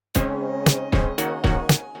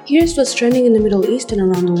Here's what's trending in the Middle East and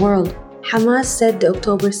around the world. Hamas said the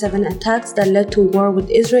October 7 attacks that led to war with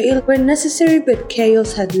Israel were necessary, but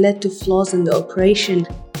chaos had led to flaws in the operation.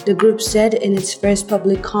 The group said in its first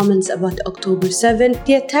public comments about October 7,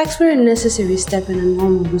 the attacks were a necessary step in a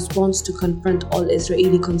normal response to confront all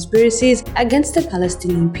Israeli conspiracies against the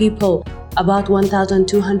Palestinian people. About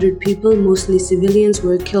 1,200 people, mostly civilians,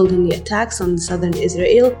 were killed in the attacks on southern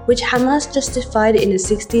Israel, which Hamas justified in a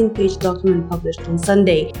 16-page document published on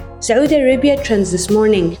Sunday. Saudi Arabia trends this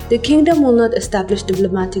morning. The kingdom will not establish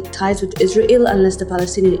diplomatic ties with Israel unless the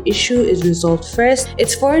Palestinian issue is resolved first,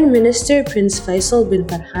 its foreign minister Prince Faisal bin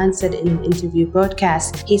Farhan said in an interview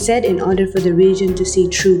broadcast. He said in order for the region to see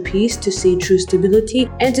true peace, to see true stability,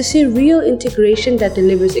 and to see real integration that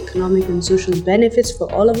delivers economic and social benefits for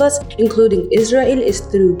all of us, including Israel, is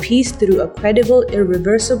through peace, through a credible,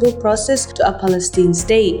 irreversible process to a Palestine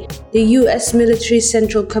state. The U.S. military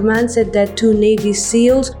Central Command said that 2 Navy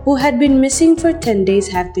SEALs who had been missing for 10 days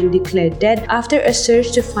have been declared dead after a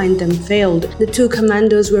search to find them failed. The 2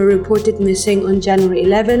 commandos were reported missing on January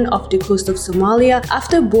 11 off the coast of Somalia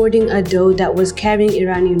after boarding a dhow that was carrying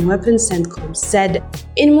Iranian weapons, CENTCOM said.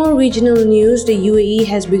 In more regional news, the UAE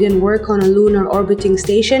has begun work on a lunar orbiting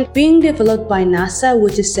station being developed by NASA,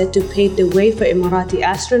 which is set to pave the way for Emirati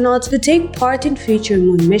astronauts to take part in future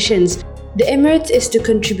moon missions. The Emirates is to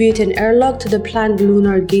contribute an airlock to the planned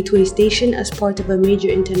Lunar Gateway Station as part of a major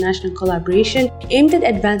international collaboration aimed at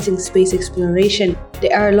advancing space exploration.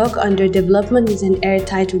 The airlock under development is an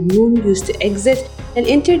airtight room used to exit and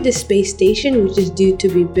enter the space station, which is due to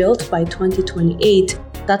be built by 2028.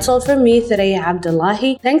 That's all from me, Thoraya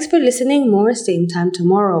Abdullahi. Thanks for listening. More same time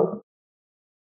tomorrow.